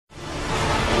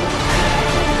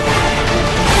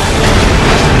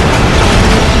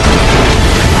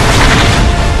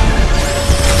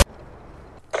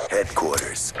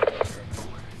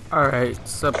Alright,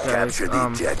 sup guys,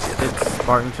 it's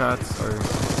Spartan Shots, or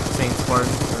Sane Spartan,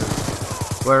 or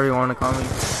whatever you want to call me.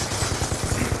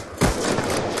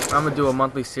 I'm gonna do a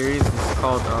monthly series. It's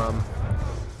called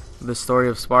The Story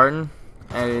of Spartan,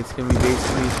 and it's gonna be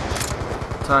basically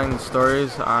telling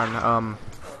stories on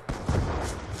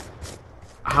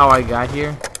how I got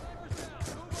here.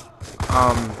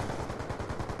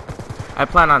 I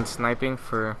plan on sniping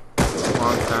for a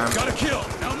long time. Got a kill.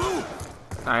 Now move.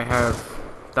 I have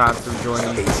thoughts of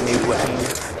joining the Navy team,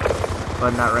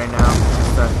 but not right now.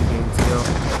 Just have to gain skill.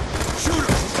 Shoot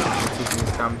him. I'm taking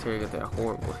this commentary, get that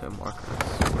horrible hit marker.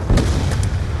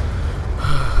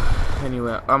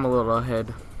 Anyway, I'm a little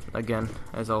ahead again,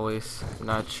 as always.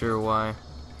 Not sure why.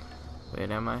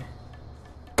 Wait, am I?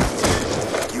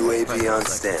 UAV on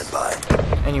standby.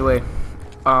 Anyway,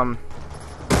 in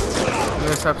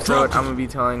this episode, I'm gonna be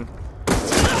telling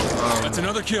That's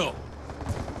another kill.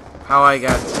 how I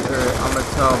got, I'm gonna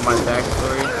tell my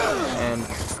backstory and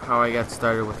how I got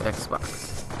started with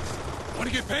Xbox. Want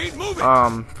to get paid? Move it.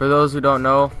 For those who don't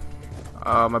know,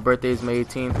 my birthday is May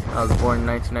 18th. I was born in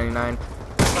 1999.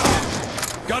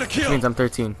 Got a Which kill. means I'm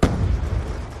 13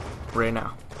 right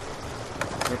now.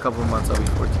 In a couple of months, I'll be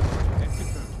 14.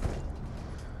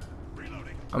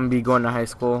 I'm gonna be going to high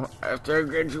school after I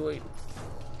graduate.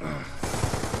 So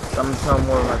I'm gonna tell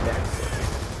more of my backstory.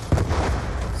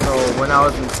 So when I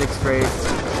was in 6th grade,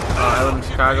 I live in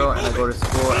Chicago and I go to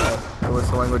school at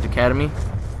Alyssa Language Academy.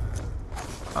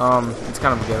 It's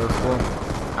kind of a ghetto school.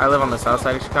 I live on the south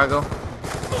side of Chicago.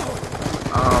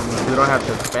 We don't have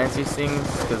the fancy things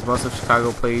because most of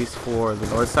Chicago plays for the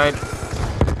north side,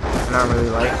 and I don't really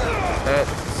like that,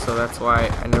 so that's why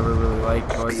I never really liked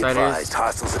north siders.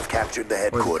 Hostiles have captured the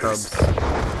headquarters.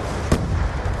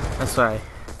 That's why,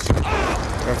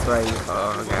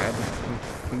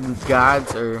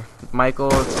 Gods or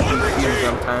Michael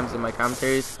sometimes in my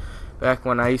commentaries, back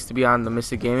when I used to be on the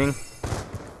Mystic Gaming,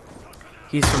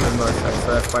 he's from the north side,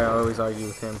 so that's why I always argue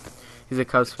with him. He's a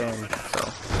Cubs fan,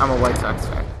 so I'm a White Sox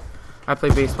fan. I play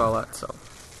baseball a lot, so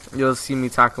you'll see me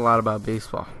talk a lot about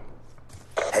baseball.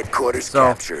 Headquarters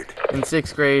captured. In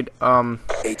 6th grade,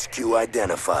 HQ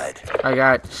identified. I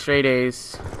got straight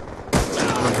A's.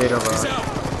 I'm a bit of a...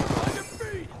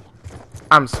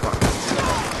 I'm smart.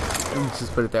 Let's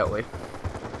just put it that way.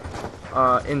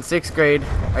 In 6th grade,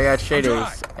 I got straight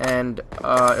A's, and it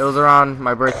was around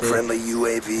my birthday. Friendly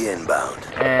UAV inbound.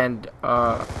 And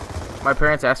my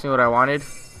parents asked me what I wanted,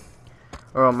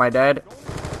 or my dad,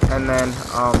 and then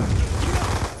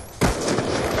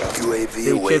UAV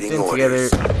they chipped in together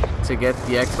to get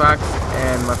the Xbox,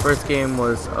 and my first game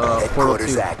was Portal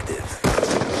 2. Active.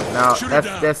 Now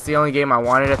that's the only game I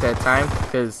wanted at that time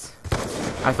because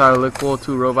I thought it looked cool.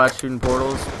 2 robots shooting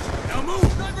portals. Now move.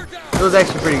 It was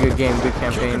actually a pretty good game, good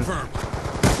campaign.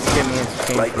 Kept me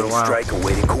entertained for a while. Strike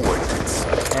awaiting coordinates.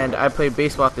 And I played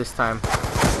baseball at this time.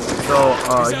 So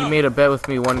he made a bet with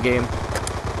me one game,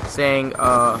 saying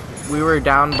we were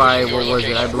down by, what was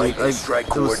it? I believe like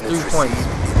it was 3 points,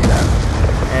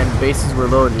 and bases were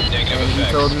loaded. And he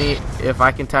told me if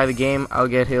I can tie the game, I'll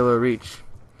get Halo Reach.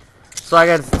 So I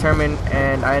got determined,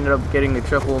 and I ended up getting the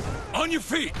triple. On your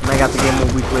feet. And I got the game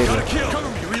a week later. Got a kill. Cover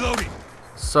me. Reloading.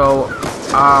 So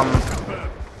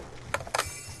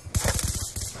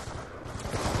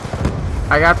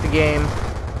I got the game,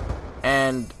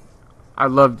 and I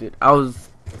loved it. Want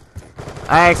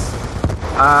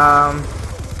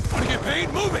to get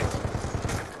paid? Move it.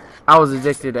 I was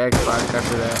addicted to Xbox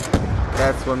after that.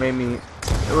 That's what made me,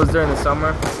 it was during the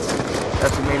summer,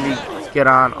 that's what made me get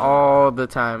on all the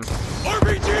time.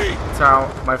 RPG. That's how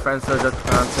my friends started just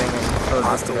saying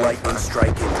Hostile lightning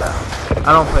strike inbound.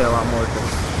 I don't play a lot more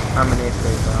because I'm in 8th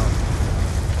grade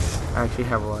now. I actually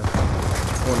have a lot.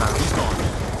 Well, not.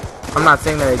 I'm not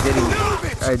saying that I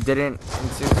didn't in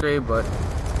 6th grade, but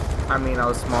I mean I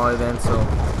was smaller then, so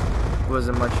it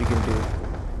wasn't much you can do.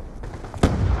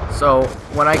 So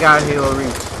when I got Halo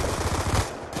Reach,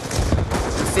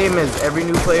 the same as every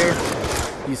new player,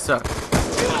 you suck.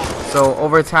 So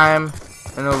over time,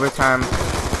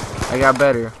 I got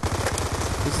better.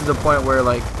 This is the point where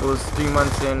like it was 3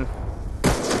 months in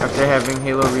after having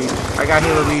Halo Reach. I got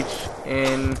Halo Reach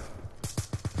in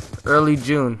early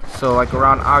June, so like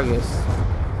around August.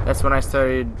 That's when I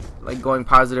started like going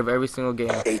positive every single game.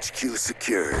 HQ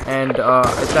secured. And I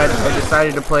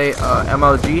decided to play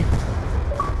MLG.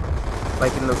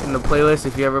 Like in the playlist,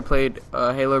 if you ever played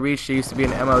Halo Reach, there used to be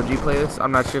an MLG playlist.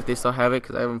 I'm not sure if they still have it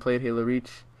because I haven't played Halo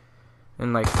Reach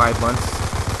in like 5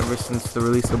 months, ever since the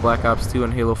release of Black Ops 2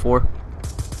 and Halo 4.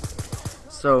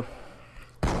 So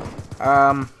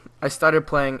I started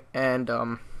playing, and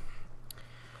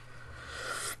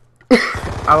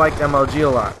I liked MLG a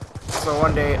lot. So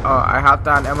one day I hopped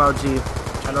on MLG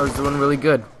and I was doing really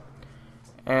good.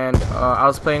 And I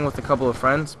was playing with a couple of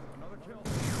friends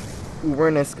who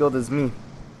weren't as skilled as me.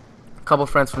 A couple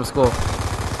friends from school.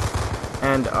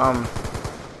 And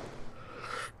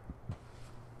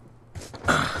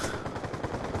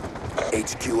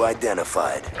HQ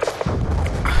identified.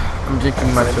 I'm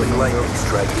drinking my Friendly children. lightning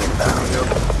strike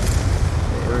inbound.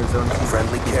 Arizona.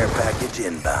 Friendly care package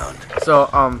inbound. So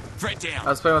Threat down. I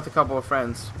was playing with a couple of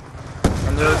friends,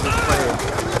 and there was this player.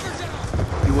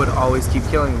 He would always keep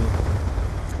killing me.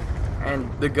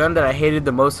 And the gun that I hated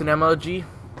the most in MLG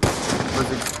was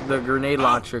the grenade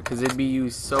launcher, because it'd be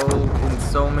used in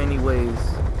so many ways.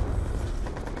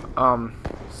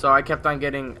 So I kept on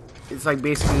getting. It's like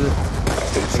basically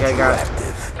HQ like I got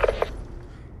active.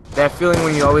 that feeling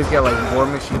when you always get like War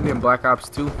Machine in Black Ops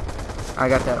 2. I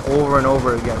got that over and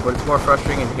over again, but it's more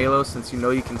frustrating in Halo since you know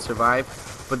you can survive.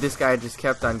 But this guy just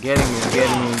kept on getting me and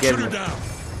getting me and getting me.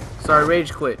 So I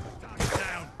rage quit.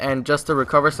 And just to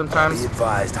recover sometimes, Be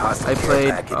advised, hostile I care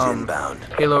played package inbound.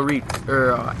 Halo Reach,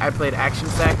 or I played Action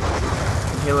Sack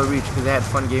and Halo Reach because they had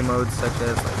fun game modes such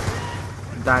as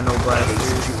like Dino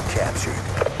Blasters. HQ captured.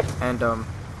 And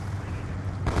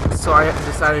so I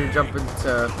decided to jump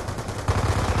into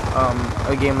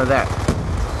a game of that.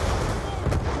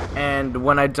 And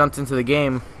when I jumped into the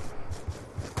game,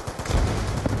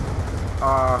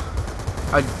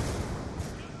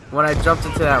 when I jumped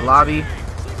into that lobby,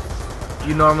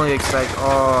 you normally expect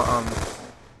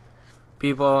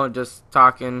people just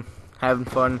talking, having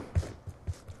fun.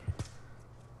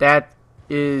 That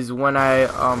is when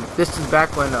this is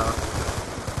back when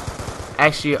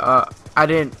actually I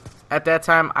didn't at that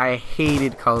time. I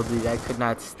hated Call of Duty. I could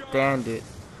not stand it.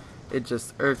 It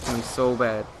just irked me so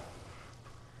bad.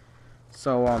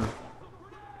 So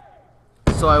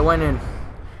I went in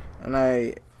and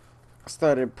I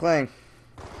started playing.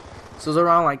 So it was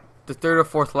around like the third or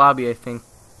fourth lobby, I think.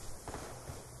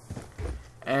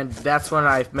 And that's when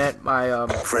I met my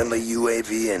Friendly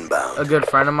UAV inbound. a good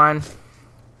friend of mine.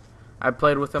 I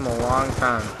played with him a long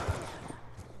time.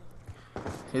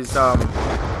 His I'm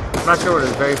not sure what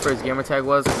his very first gamer tag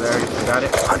was because I already forgot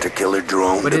it. Hunter killer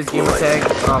drone But his deployed. gamer tag,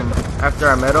 after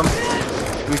I met him,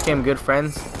 we became good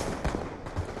friends.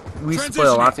 We used to play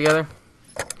a lot together.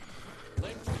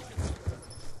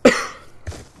 I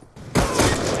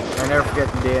never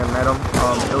forget the day I met him.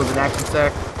 It was an Action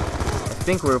Sack. I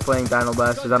think we were playing Dino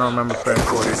Blasters. I don't remember correctly.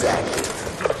 Headquarters active.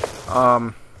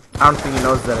 I don't think he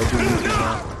knows that I do YouTube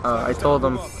now. I told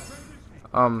him,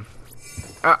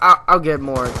 I'll get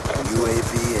more.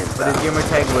 UAV But his inbound. gamer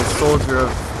tag was Soldier of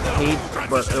Hate,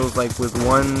 but it was like with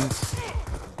one's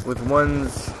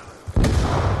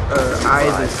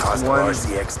eyes is Hostile one,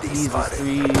 RCXD E's is spotted.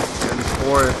 3, and 4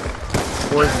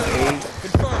 is 8.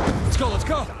 Confirmed. Let's go. Let's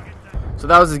go. So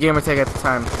that was his gamer tag at the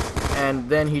time, and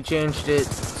then he changed it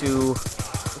to.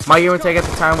 My gamer tag at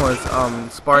the time was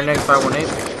Spartan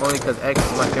X518, only because X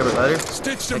is my favorite letter.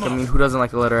 Stitch Like, them I mean, up. who doesn't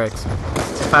like the letter X?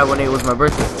 And 518 was my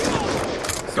birthday,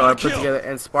 so I put together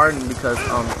and Spartan because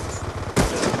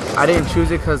I didn't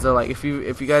choose it because like if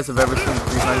you guys have ever seen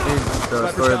 300, the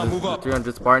story of the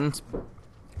 300 Spartans,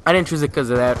 I didn't choose it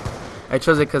because of that. I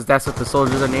chose it because that's what the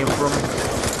soldiers are named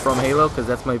from Halo, because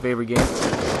that's my favorite game.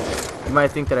 You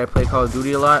might think that I play Call of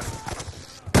Duty a lot,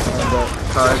 and that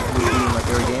Call of Duty is my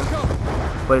favorite game,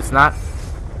 but it's not.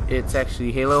 It's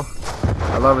actually Halo.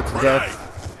 I love it to death.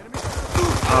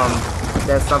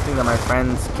 That's something that my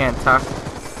friends can't talk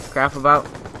crap about,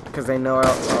 because they know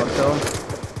I'll kill them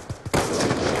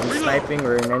in sniping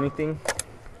or in anything.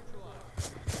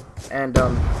 And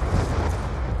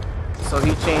so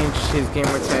he changed his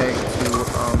gamer tag to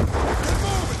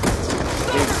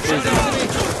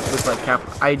with like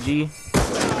capital IG,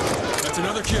 That's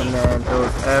another kill. and then it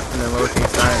was F, and then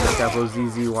lowercase I, and then capital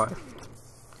ZZY.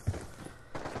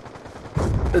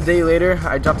 A day later,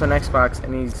 I jumped on Xbox,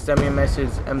 and he sent me a message,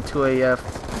 M2AF,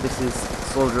 this is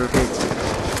Soldier of Hate.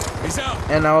 He's out.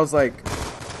 And I was like,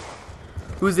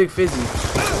 who's Zig Fizzy?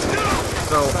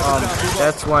 So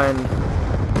that's when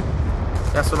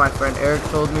my friend Eric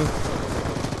told me.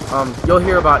 You'll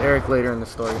hear about Eric later in the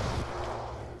story,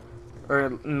 or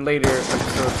in later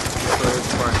episodes.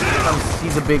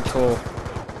 He's a big toll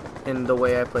in the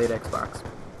way I played Xbox.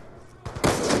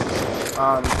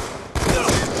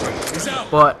 He's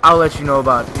out. But I'll let you know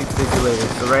about Zig Fizzy later.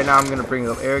 So right now I'm gonna bring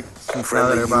up Eric since now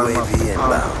that I Friendly brought him UAV up.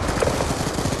 inbound.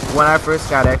 When I first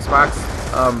got Xbox,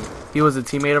 he was a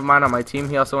teammate of mine on my team.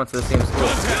 He also went to the same school.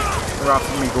 We're off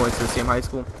me going to the same high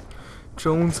school.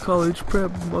 Jones College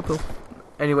Prep, mother.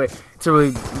 Anyway, it's a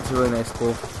really nice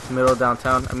school. Middle of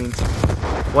downtown. I mean,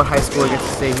 what high schooler gets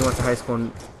to say he went to high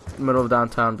school middle of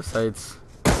downtown besides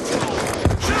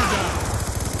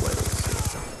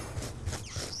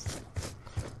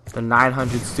the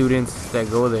 900 students that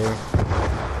go there,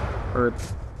 or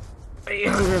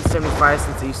 875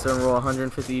 since they used to enroll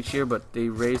 150 each year, but they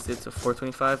raised it to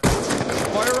 425.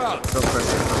 Fire out. So perfect.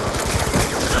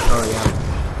 Oh yeah.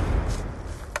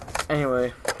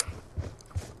 Anyway,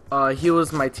 he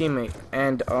was my teammate,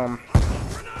 and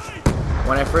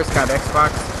when I first got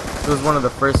Xbox, he was one of the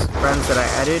first friends that I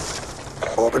added.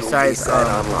 Besides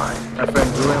my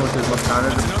friend Julian, which is most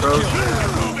talented in the pros.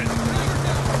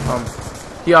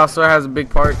 He also has a big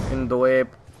part in the way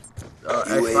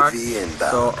Xbox.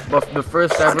 So, but the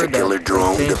first ever that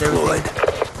changed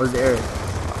everything was Eric.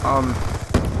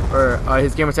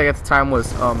 His gamer tag at the time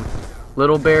was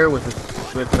Little Bear with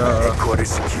 3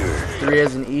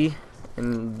 as an E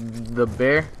in the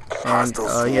bear, and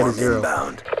he had a 0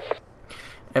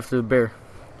 after the bear.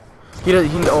 He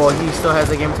still has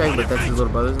a gamer tag, but that's his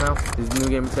little brother's now. His new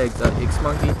gamer tag's X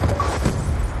Monkey.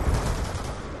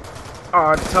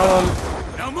 Tell him,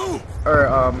 or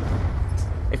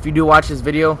if you do watch this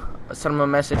video, send him a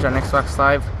message on Xbox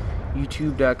Live,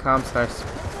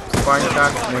 youtube.com/Spartan,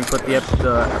 and then put the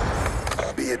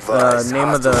name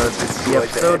of the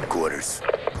episode,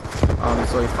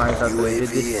 so he finds out that I did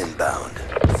this.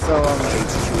 So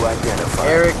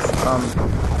Eric,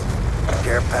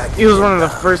 he was one of the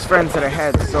first friends that I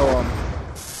had, so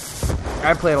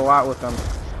I played a lot with him,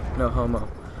 no homo.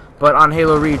 But on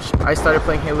Halo Reach, I started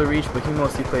playing Halo Reach, but he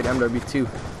mostly played MW2.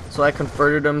 So I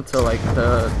converted him to like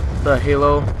the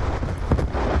Halo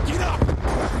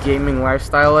gaming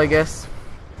lifestyle, I guess.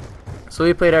 So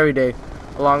he played every day,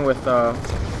 along with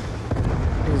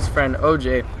his friend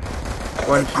OJ,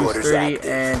 130,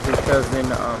 and his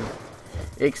cousin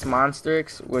X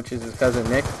Monsterx, which is his cousin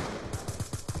Nick.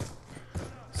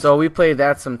 So we played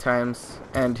that sometimes,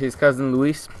 and his cousin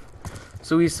Luis.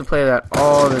 So we used to play that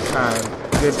all the time,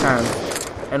 good times.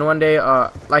 And one day,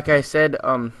 like I said,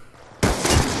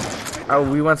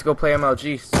 we went to go play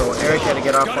MLG. So Eric had to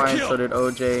get offline, so did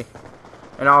OJ,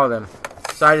 and all of them.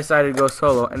 So I decided to go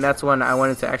solo, and that's when I went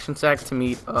into Action Sack to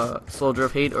meet Soldier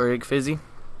of Hate, or Ig Fizzy.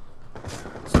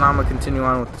 So now I'm gonna continue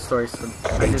on with the story. So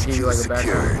I just give you like a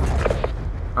background.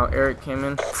 How Eric came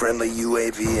in. Friendly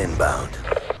UAV inbound.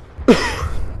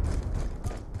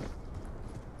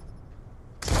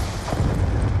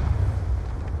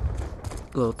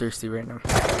 A little thirsty right now.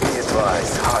 Be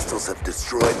advised, hostiles have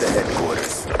destroyed the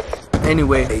headquarters.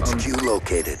 Anyway, HQ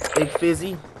located. Ig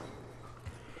Fizzy,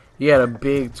 he had a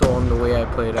big toll in the way I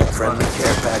played Xbox. Friendly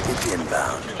care package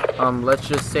inbound. Let's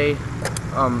just say,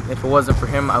 if it wasn't for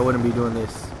him, I wouldn't be doing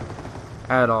this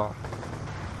at all.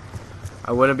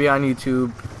 I wouldn't be on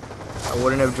YouTube. I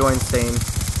wouldn't have joined Sane.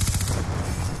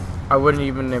 I wouldn't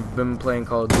even have been playing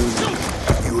Call of Duty.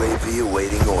 UAV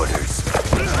awaiting orders.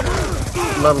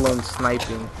 Let alone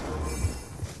sniping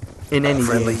in any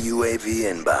Friendly game. UAV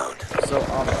inbound. So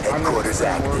Headquarters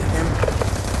active.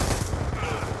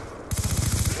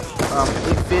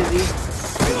 Ig Fizzy,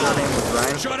 his real name was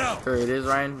Ryan. Shut up. Or it is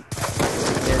Ryan.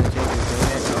 He hasn't changed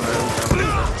his name yet.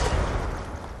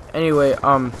 Anyway,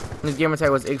 his gamer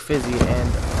tag was Ig Fizzy,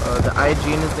 and the IG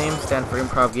in his name stand for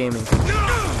Improv Gaming.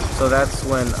 So that's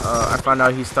when I found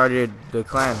out he started the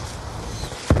clan.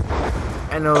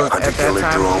 And it was, at that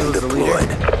time, he was the leader,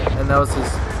 and that was his,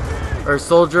 or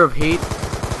Soldier of Hate.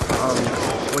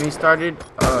 When he started,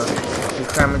 his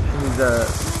clan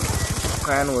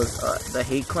was the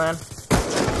Hate Clan,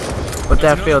 but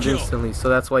that failed instantly, so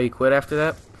that's why he quit after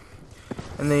that.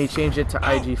 And then he changed it to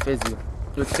IG Fizzy,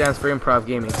 which stands for Improv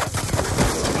Gaming.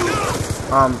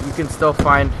 You can still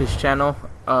find his channel.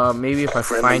 Maybe if I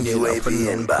find it, I'll put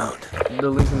the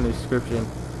link in the description.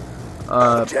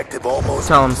 Tell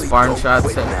him Spartan Shot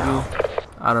sent you.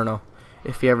 I don't know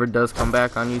if he ever does come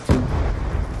back on YouTube.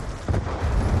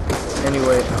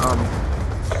 Anyway,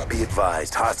 Be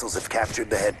advised, hostiles have captured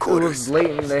the it headquarters. was late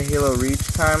in the Halo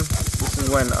Reach time. This is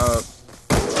when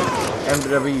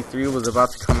MW3 was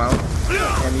about to come out,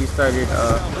 and he started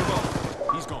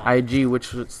IG, which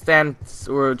stood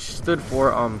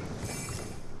for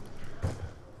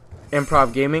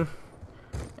Improv Gaming.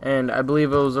 And I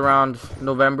believe it was around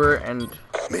November and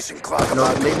Mission clock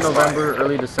late November,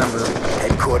 early December.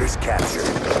 Headquarters captured.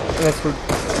 And that's what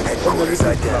Headquarters he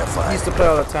identified. used to play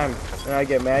all the time, and I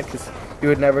get mad because he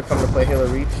would never come to play Halo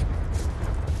Reach.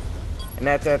 And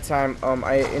at that time,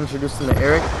 I introduced him to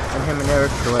Eric, and him and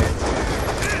Eric were like,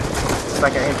 it's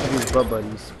like I introduced blood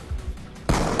buddies.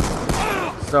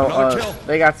 So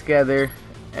they got together,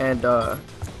 and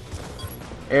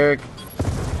Eric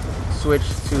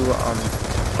switched to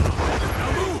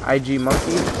IG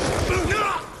Monkey,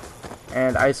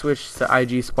 and I switched to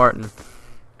IG Spartan.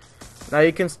 Now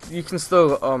you can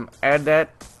still add that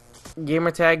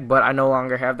gamer tag, but I no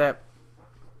longer have that.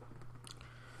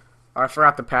 I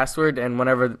forgot the password, and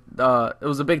whenever it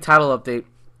was a big title update,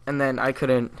 and then I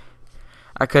couldn't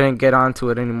get onto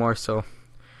it anymore, so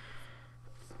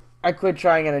I quit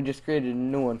trying and I just created a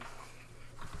new one.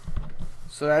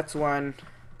 So that's when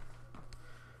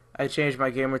I changed my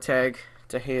gamer tag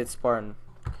to Hey It's Spartan.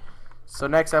 So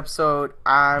next episode,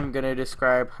 I'm gonna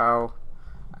describe how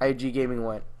IG gaming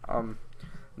went.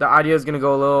 The audio is gonna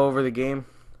go a little over the game,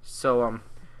 so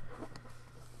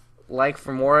like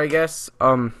for more, I guess.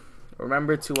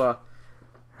 Remember to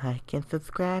like and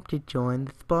subscribe to join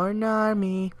the Spartan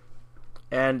Army.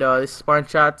 And this is Spartan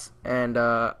Shots, and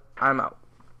I'm out.